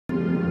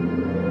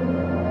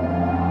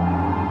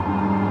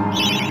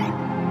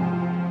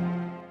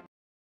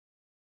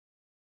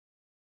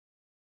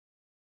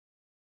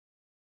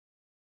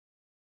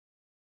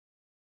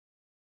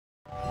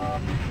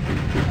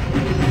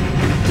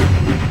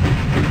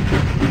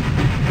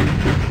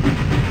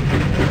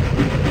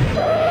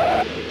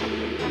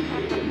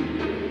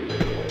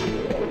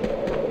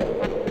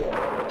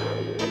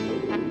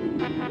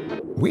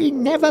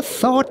never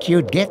thought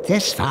you'd get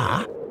this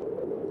far.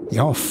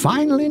 Your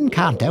final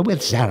encounter with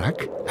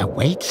Zarok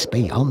awaits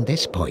beyond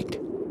this point.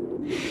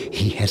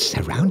 He has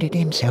surrounded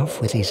himself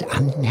with his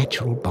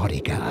unnatural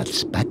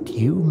bodyguards, but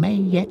you may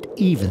yet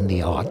even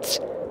the odds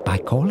by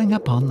calling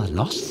upon the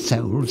lost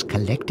souls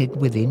collected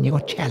within your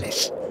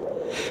chalice.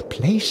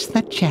 Place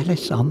the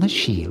chalice on the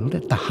shield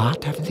at the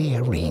heart of the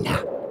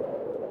arena.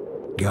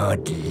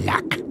 Good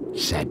luck,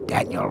 Sir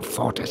Daniel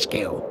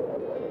Fortescue.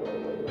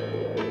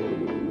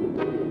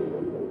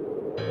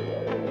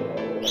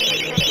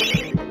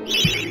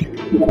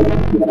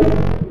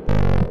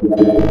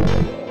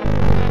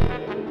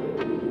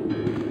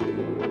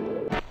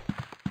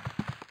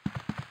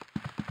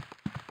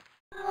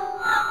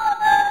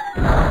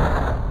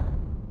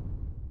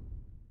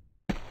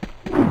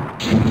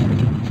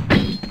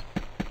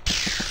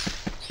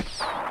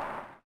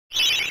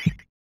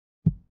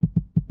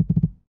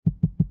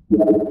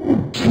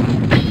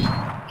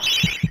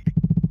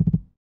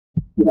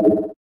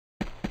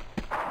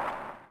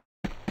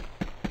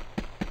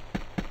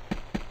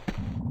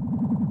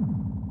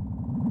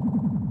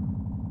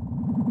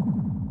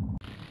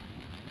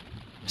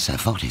 Sir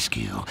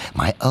Fortescue,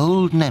 my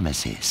old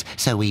nemesis,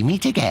 so we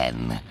meet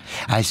again.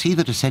 I see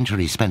that a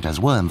century spent as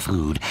worm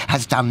food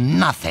has done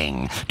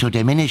nothing to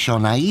diminish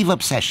your naive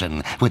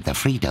obsession with the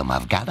freedom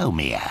of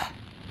Gallowmere.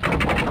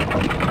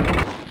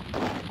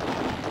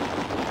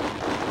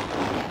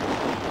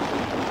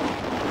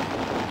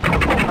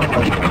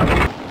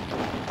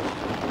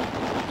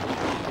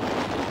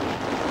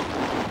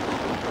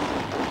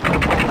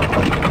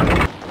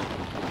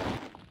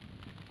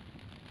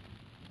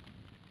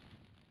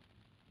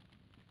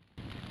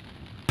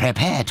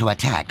 Prepare to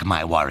attack,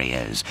 my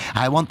warriors.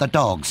 I want the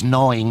dogs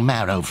gnawing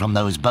marrow from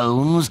those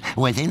bones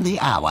within the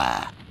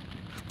hour.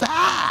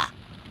 Ah!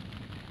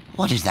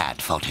 What is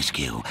that,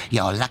 Fortescue?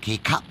 Your lucky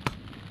cup?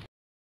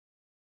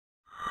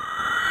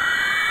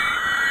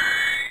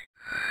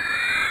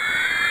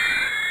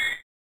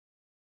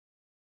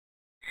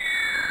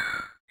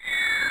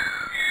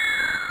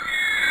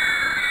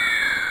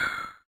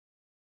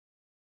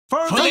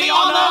 For the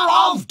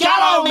honor of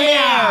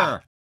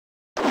Gallowmere!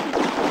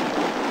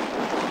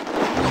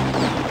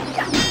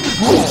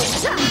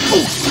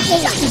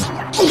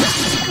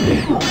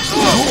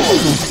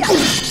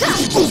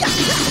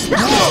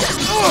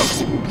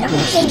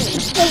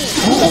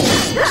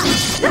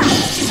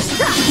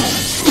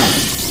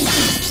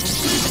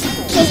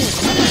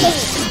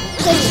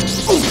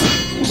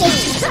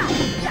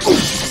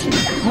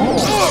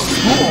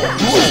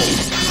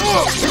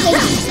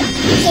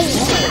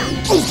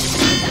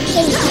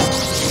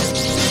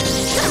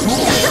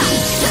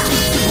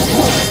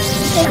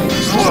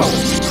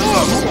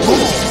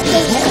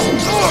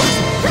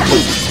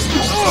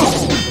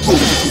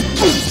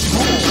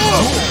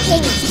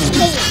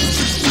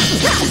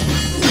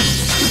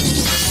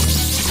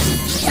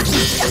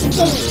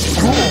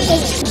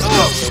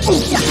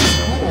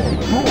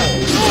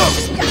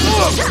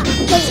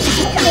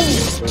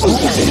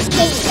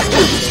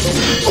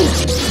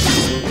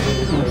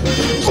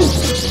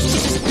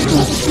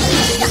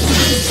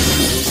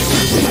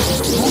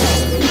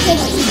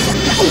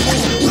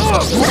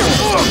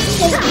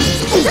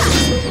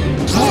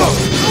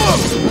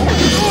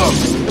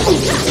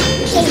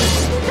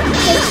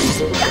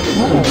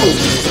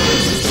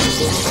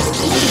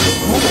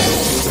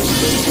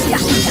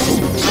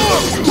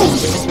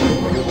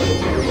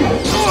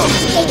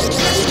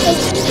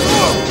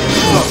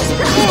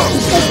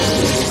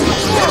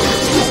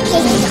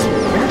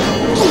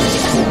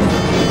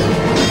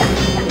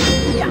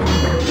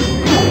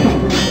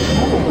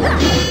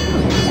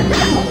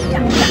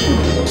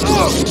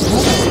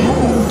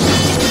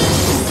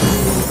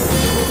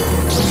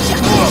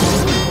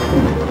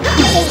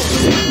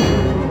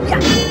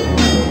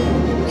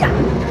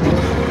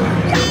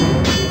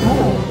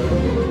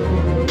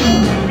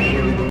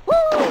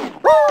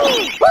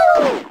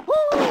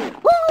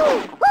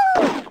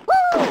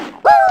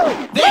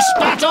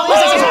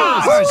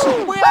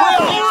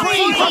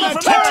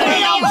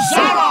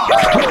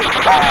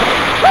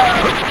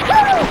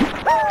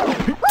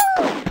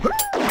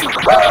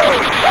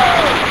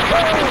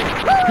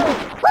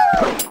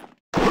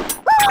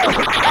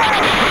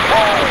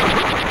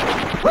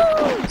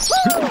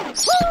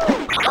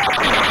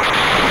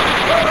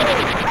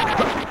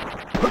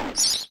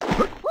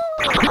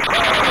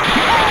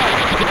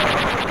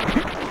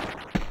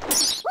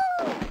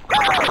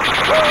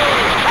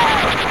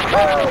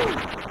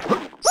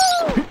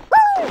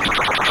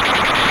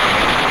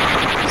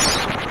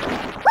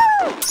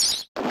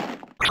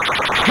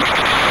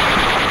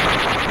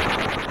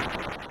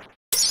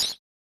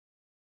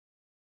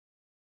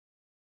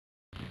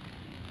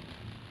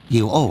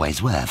 You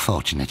always were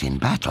fortunate in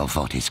battle,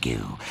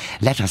 Fortescue.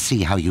 Let us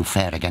see how you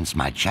fare against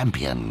my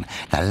champion,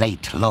 the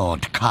late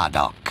Lord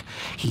Kardok.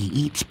 He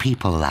eats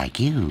people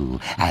like you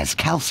as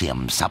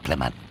calcium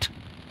supplement.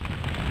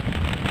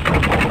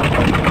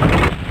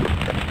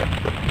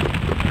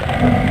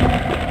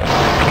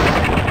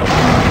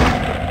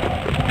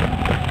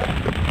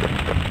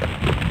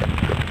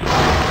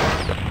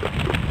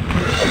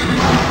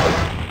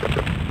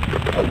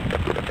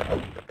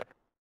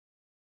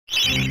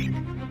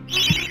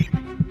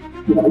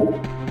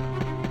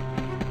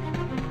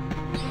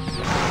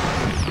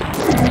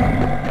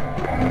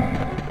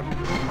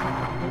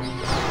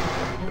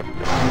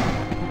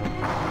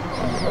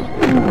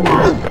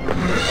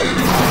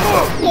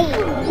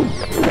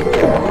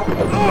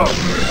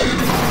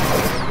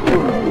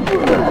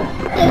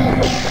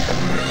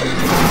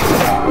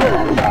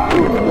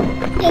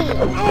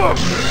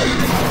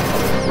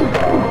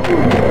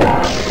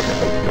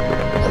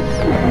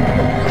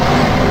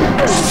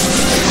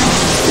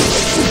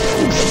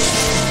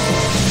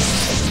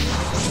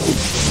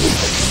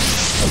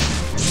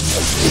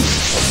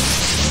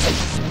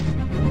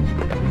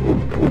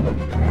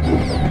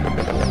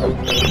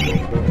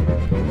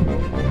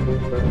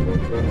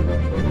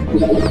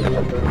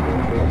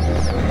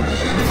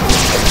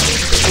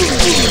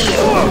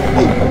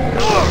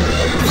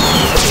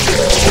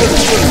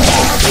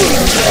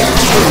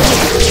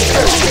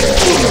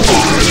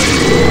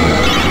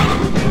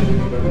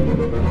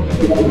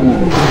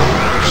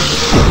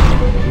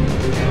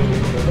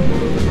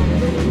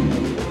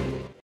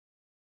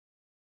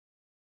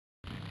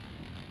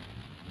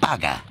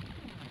 Bugger.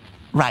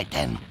 Right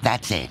then,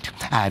 that's it.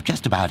 I've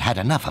just about had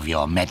enough of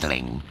your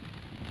meddling.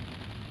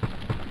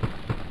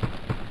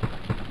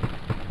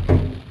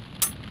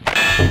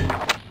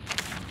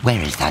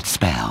 Where is that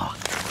spell?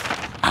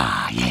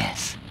 Ah,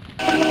 yes.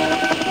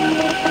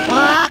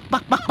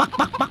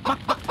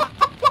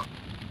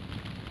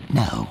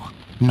 No,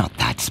 not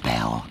that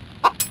spell.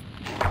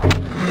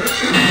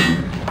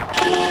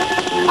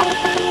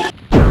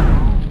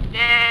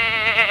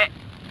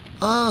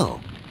 Oh.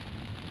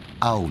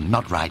 Oh,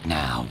 not right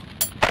now.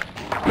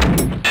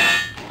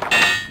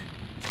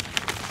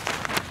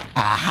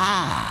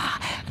 Aha!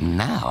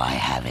 Now I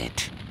have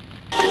it.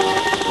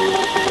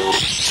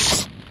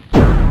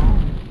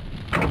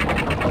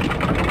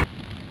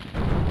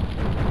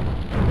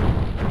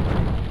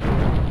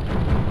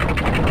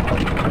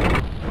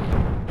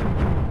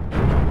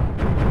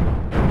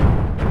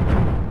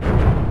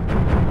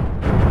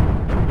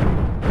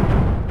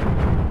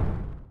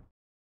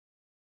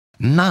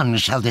 None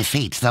shall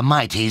defeat the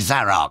mighty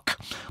Zarok.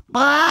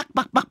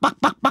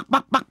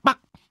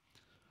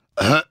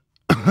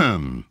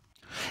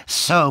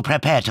 So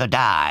prepare to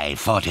die,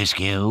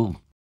 Fortescue.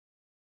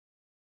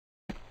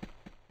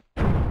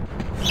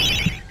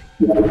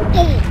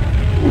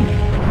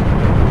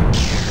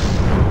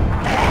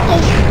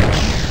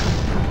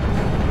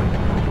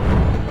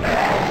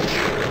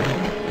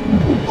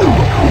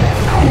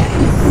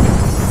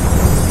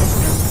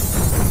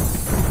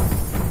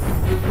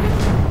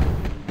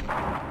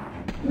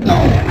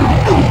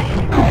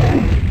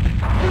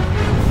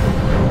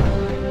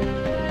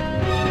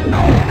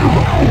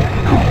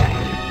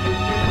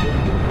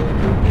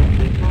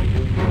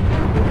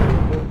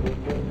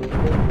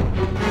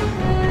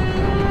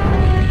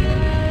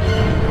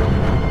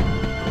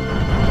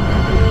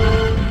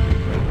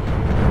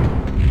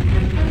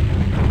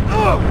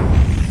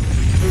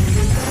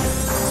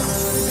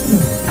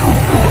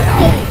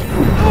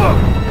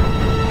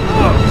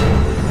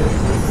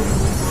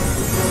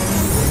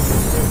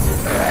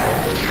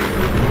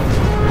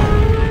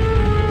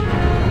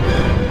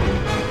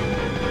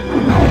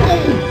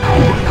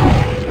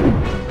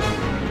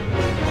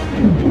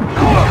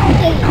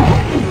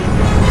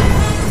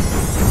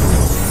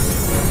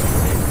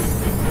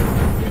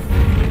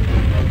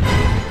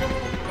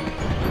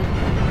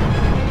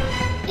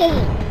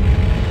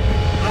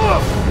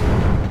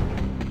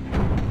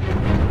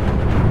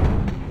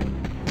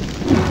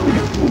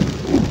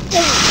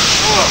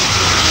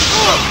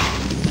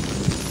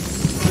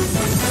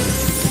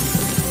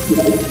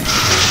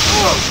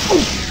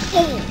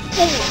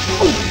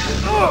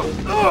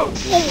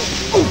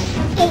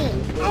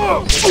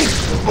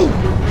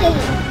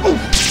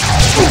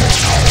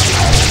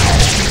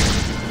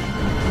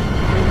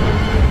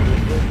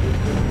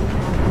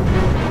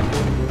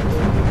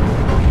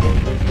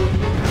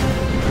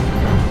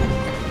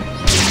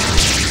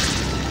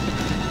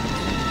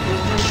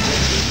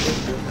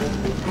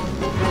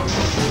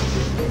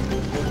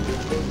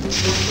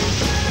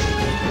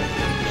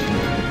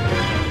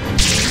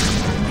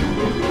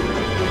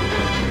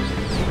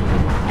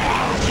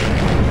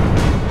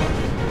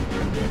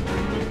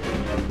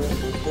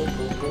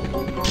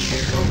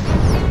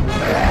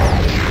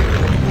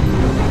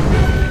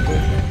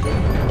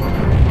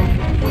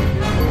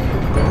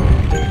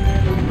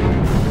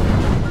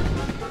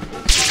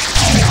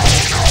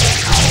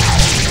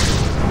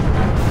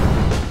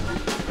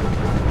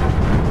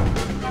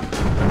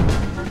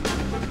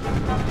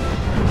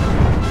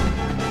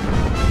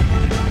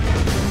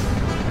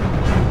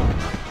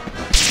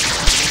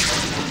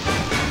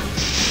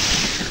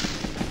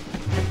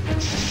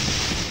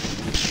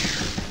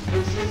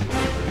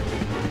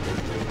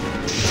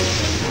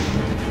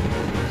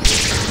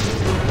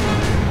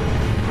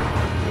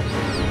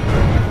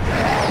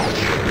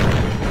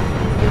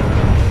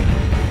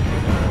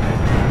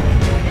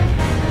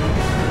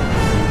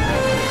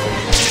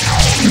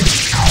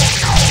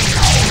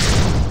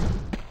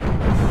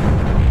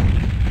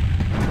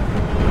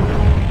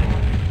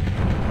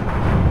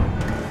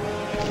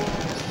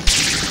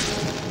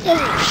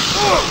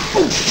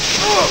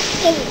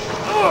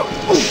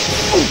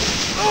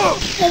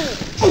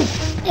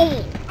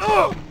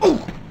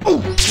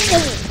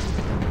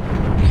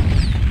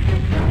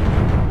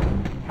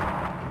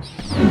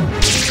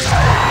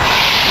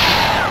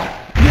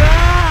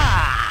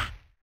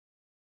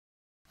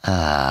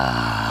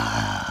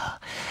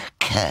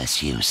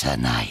 Curse you, Sir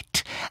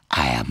Knight.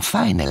 I am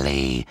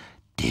finally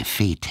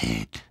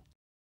defeated.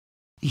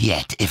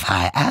 Yet if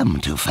I am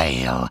to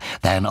fail,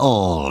 then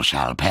all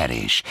shall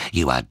perish.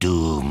 You are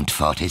doomed,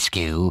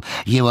 Fortescue.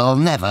 You will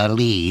never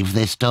leave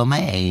this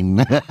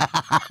domain.